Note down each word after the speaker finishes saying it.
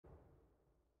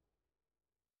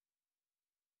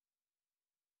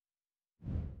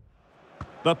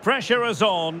The pressure is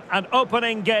on, and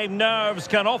opening game nerves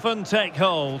can often take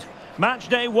hold. Match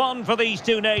day one for these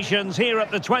two nations here at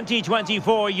the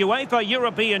 2024 UEFA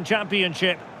European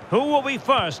Championship. Who will be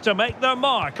first to make their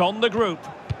mark on the group?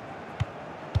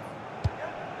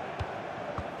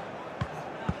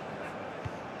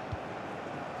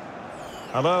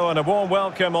 Hello and a warm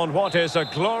welcome on what is a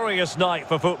glorious night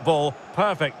for football.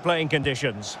 Perfect playing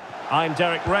conditions. I'm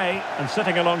Derek Ray, and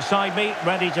sitting alongside me,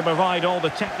 ready to provide all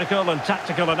the technical and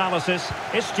tactical analysis,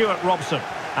 is Stuart Robson.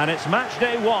 And it's match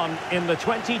day one in the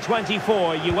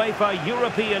 2024 UEFA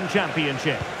European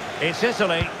Championship. It's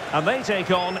Italy, and they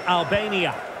take on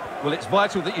Albania. Well, it's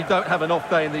vital that you don't have an off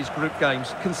day in these group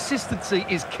games. Consistency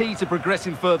is key to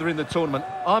progressing further in the tournament.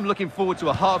 I'm looking forward to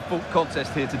a hard-fought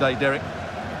contest here today, Derek.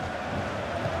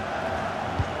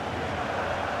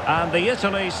 And the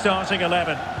Italy starting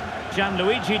 11.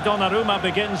 Gianluigi Donnarumma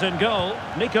begins in goal.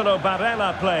 Nicolo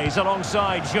Barella plays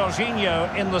alongside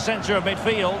Jorginho in the centre of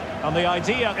midfield. And the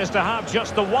idea is to have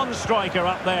just the one striker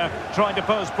up there trying to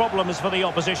pose problems for the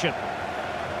opposition.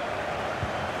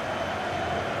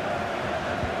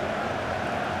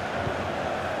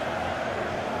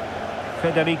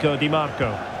 Federico Di Marco.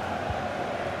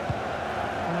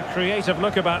 A creative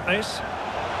look about this.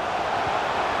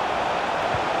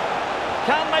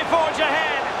 Can they forge ahead?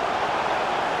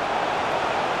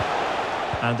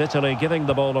 And Italy giving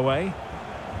the ball away.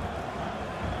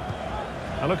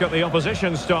 A look at the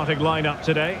opposition starting lineup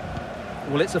today.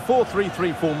 Well, it's a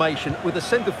 4-3-3 formation with a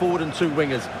centre forward and two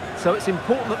wingers. So it's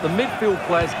important that the midfield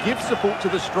players give support to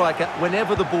the striker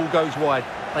whenever the ball goes wide.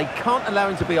 They can't allow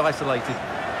him to be isolated.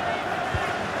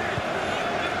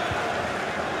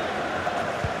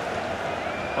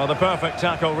 Well, the perfect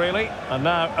tackle, really. And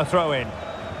now a throw-in.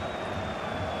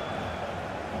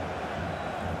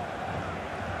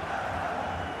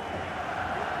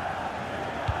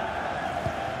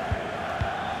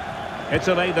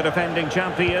 Italy, the defending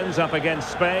champions, up against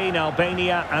Spain,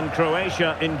 Albania and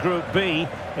Croatia in Group B.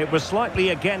 It was slightly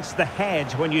against the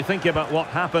head when you think about what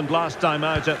happened last time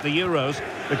out at the Euros,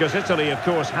 because Italy, of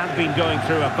course, had been going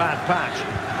through a bad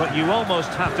patch. But you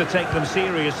almost have to take them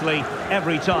seriously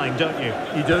every time, don't you?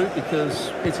 You do,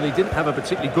 because Italy didn't have a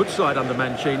particularly good side under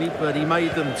Mancini, but he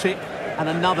made them tick, and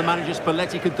another manager,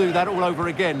 Spalletti, could do that all over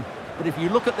again. But if you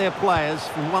look at their players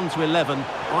from 1 to 11,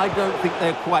 I don't think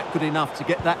they're quite good enough to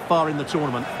get that far in the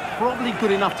tournament. Probably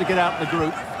good enough to get out of the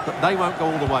group, but they won't go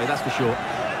all the way, that's for sure.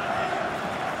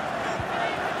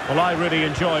 Well, I really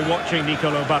enjoy watching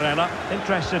Nicolo Barella.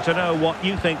 Interested to know what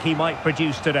you think he might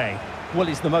produce today. Well,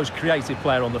 he's the most creative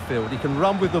player on the field. He can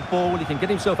run with the ball, he can get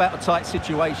himself out of tight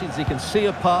situations, he can see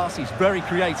a pass, he's very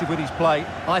creative with his play.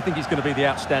 I think he's going to be the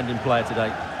outstanding player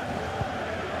today.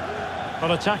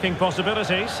 Well, attacking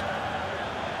possibilities.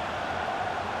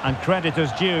 And credit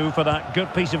is due for that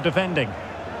good piece of defending.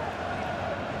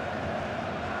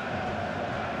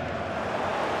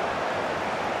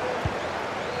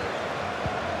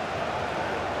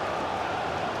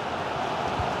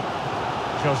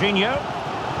 Jorginho.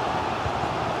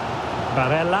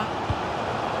 Barella.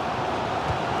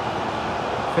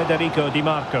 Federico Di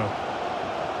Marco.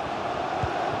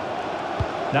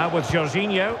 Now with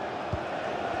Jorginho.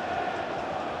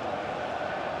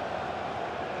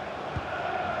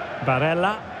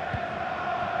 Barella.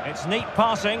 It's neat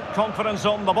passing, confidence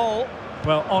on the ball.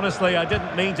 Well, honestly, I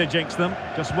didn't mean to jinx them.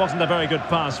 Just wasn't a very good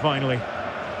pass, finally.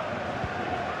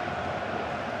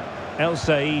 El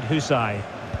Said Husai.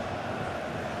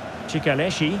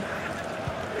 Chikaleshi.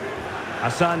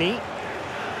 Hassani.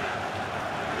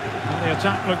 And the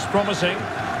attack looks promising,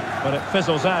 but it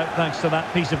fizzles out thanks to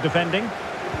that piece of defending.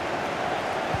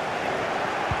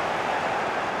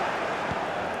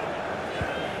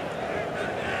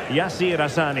 Yassir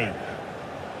Hassani.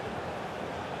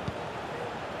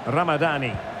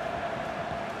 Ramadani.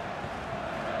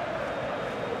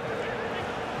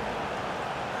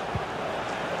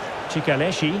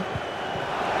 Chikaleshi.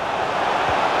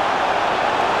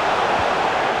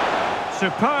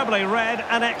 Superbly read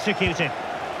and executed.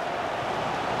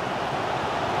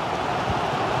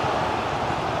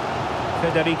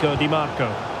 Federico Di Marco.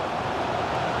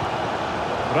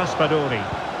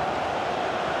 Raspadori.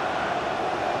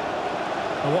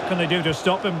 Well, what can they do to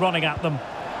stop him running at them?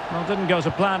 Well, didn't go to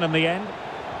plan in the end.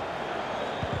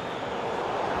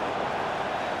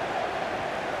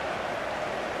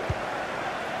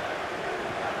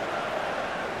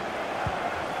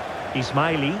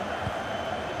 Ismaili.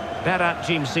 Berat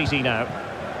Jim City now.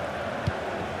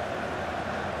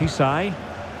 Husai.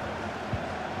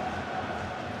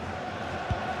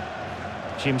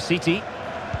 Jim City.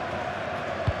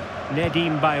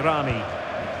 Nedim Bayrami.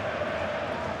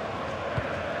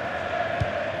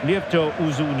 Lirto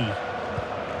Uzuni.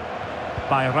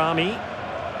 Bayrami.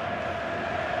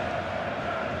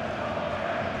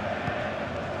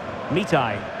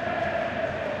 Mitai.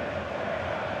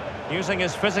 Using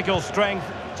his physical strength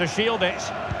to shield it.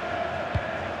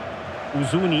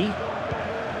 Uzuni.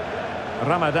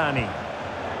 Ramadani.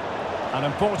 An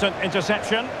important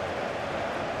interception.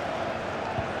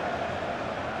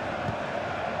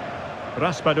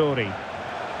 Raspadori.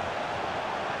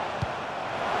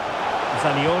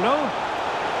 Zaniolo.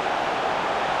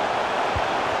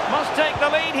 Must take the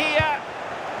lead here.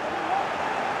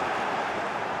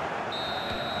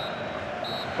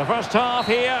 The first half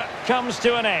here comes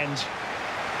to an end.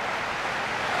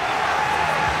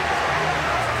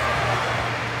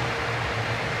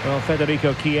 Well,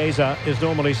 Federico Chiesa is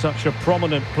normally such a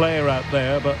prominent player out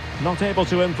there, but not able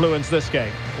to influence this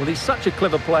game. Well, he's such a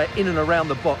clever player in and around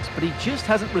the box, but he just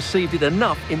hasn't received it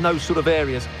enough in those sort of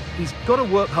areas. He's got to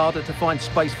work harder to find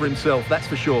space for himself, that's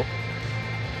for sure.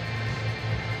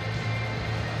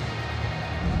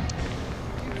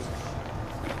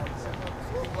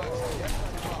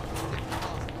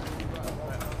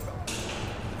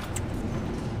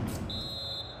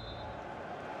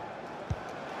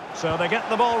 So they get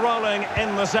the ball rolling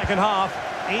in the second half.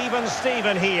 Even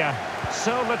Steven here.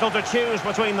 So little to choose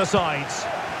between the sides.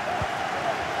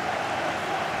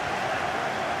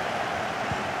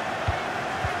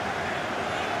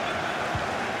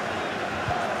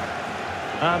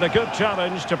 And a good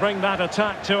challenge to bring that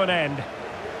attack to an end.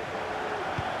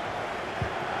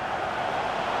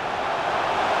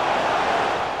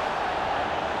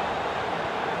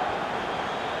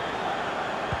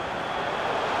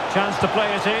 Chance to play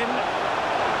it in.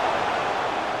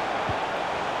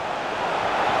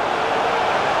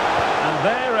 And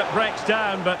there it breaks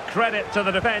down, but credit to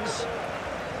the defence.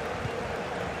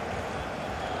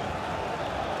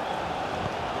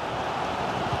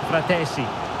 Fratesi.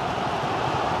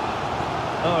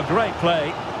 Oh, great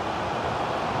play.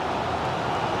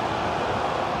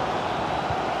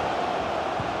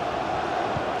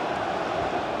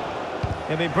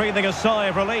 He'll be breathing a sigh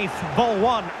of relief. Ball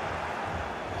one.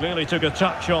 Clearly took a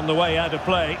touch on the way out of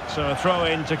play, so a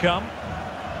throw-in to come.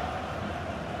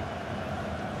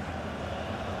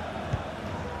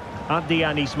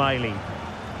 Addian Ismaili.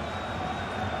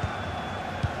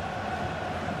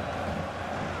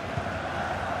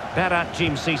 Berat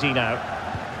Jimsiti now.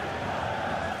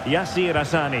 Yassir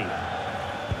Hassani.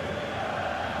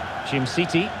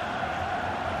 Jimsiti.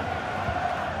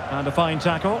 And a fine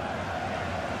tackle.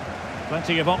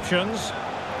 Plenty of options.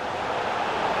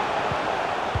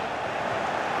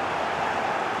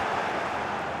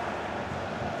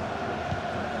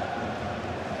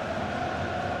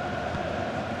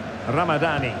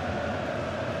 Ramadani.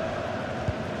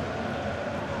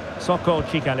 Soko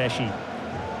Chikaleshi.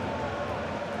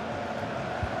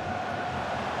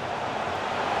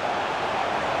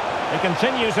 He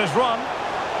continues his run.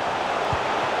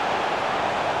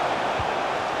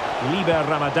 Liber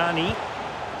Ramadani.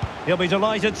 He'll be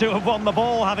delighted to have won the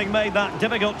ball, having made that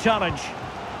difficult challenge.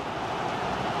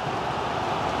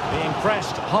 Being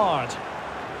pressed hard.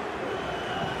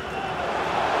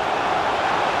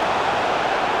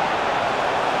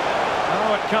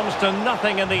 Comes to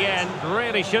nothing in the end.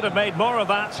 Really should have made more of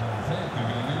that.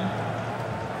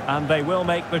 And they will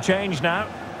make the change now.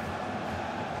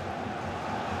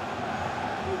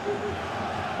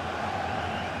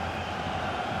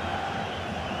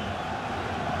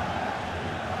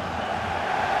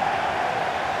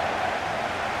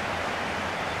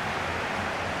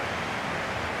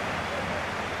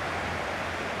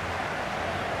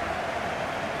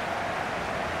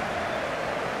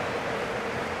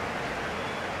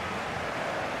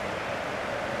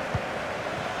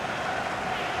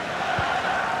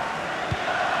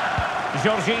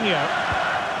 Jorginho.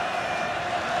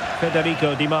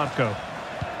 Federico Di Marco.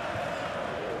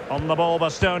 On the ball,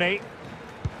 Bastoni.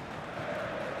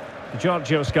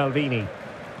 Giorgio Scalvini.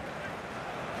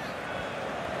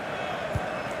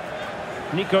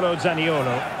 Nicolo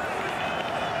Zaniolo.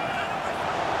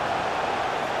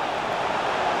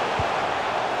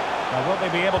 Now, will they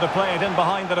be able to play it in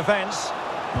behind the defence?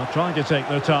 Well, trying to take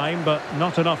their time, but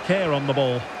not enough care on the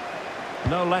ball.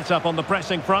 No let-up on the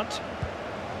pressing front.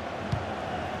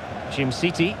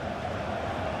 Jimsiti.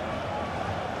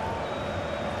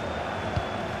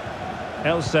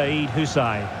 El Said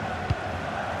Husai.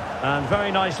 And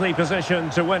very nicely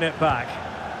positioned to win it back.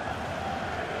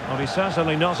 Well, he's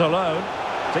certainly not alone.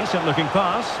 Decent looking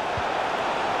pass.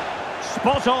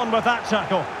 Spot on with that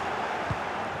tackle.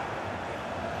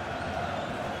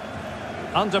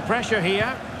 Under pressure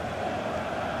here.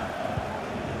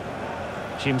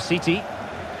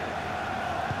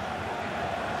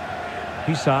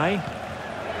 Hisai.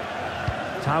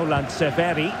 Taulant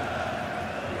Seferi.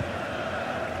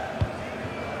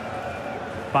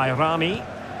 Bayrami.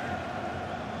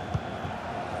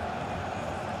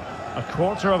 A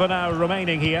quarter of an hour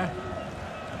remaining here.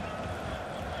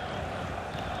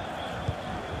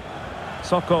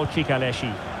 Soko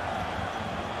Chikaleshi.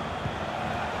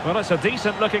 Well, it's a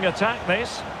decent looking attack,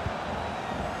 this.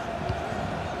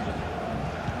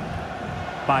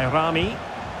 Bayrami.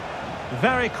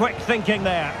 Very quick thinking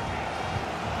there.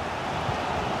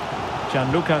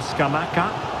 Gianluca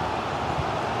Scamacca.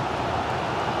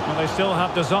 Well, they still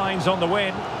have designs on the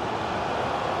win.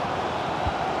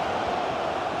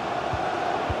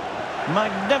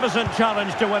 Magnificent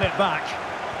challenge to win it back.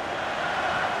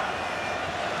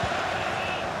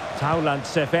 Taulant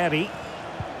Seferi.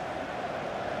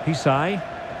 Hisai.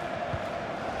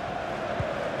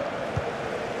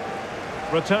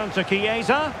 Return to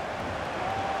Chiesa.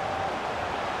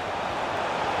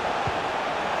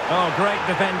 Oh, great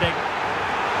defending.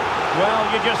 Well,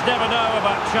 you just never know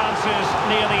about chances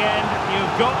near the end.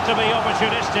 You've got to be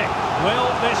opportunistic. Will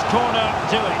this corner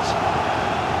do it?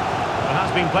 There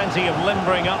has been plenty of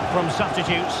limbering up from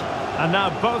substitutes. And now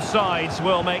both sides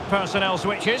will make personnel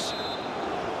switches.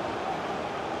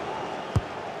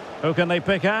 Who can they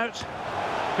pick out?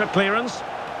 Good clearance.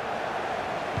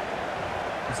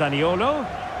 Zaniolo.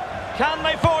 Can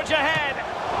they forge ahead?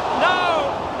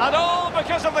 No! And all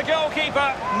because of the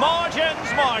goalkeeper.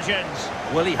 Margins, margins.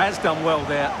 Well, he has done well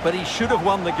there, but he should have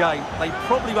won the game. They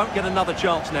probably won't get another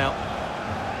chance now.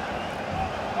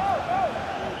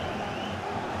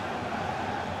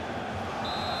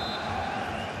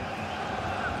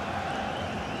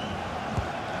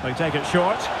 They take it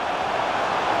short.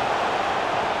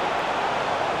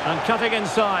 And cutting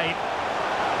inside.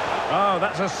 Oh,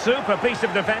 that's a super piece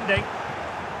of defending.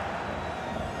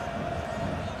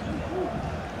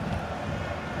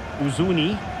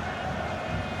 Uzuni.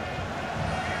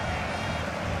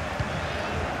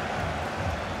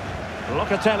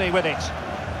 Locatelli with it.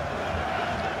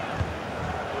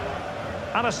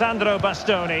 Alessandro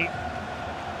Bastoni.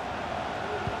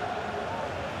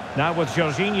 Now with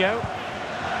Jorginho.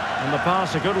 And the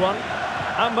pass, a good one.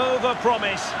 A move of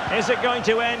promise. Is it going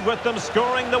to end with them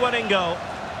scoring the winning goal?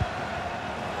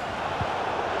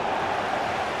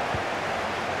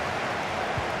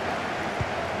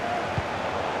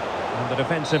 And the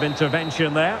defensive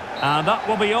intervention there. And that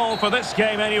will be all for this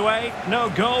game anyway.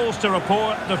 No goals to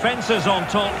report. Defences on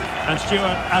top. And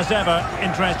Stuart, as ever,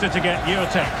 interested to get your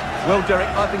take. Well, Derek,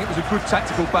 I think it was a good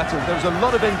tactical battle. There was a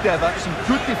lot of endeavour, some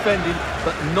good defending,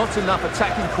 but not enough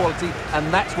attacking quality,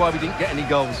 and that's why we didn't get any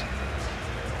goals.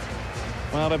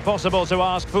 Well, impossible to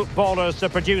ask footballers to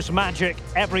produce magic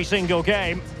every single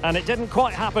game, and it didn't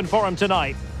quite happen for him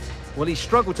tonight. Well, he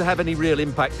struggled to have any real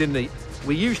impact, didn't he?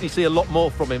 We usually see a lot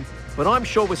more from him, but I'm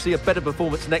sure we'll see a better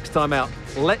performance next time out.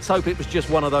 Let's hope it was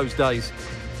just one of those days.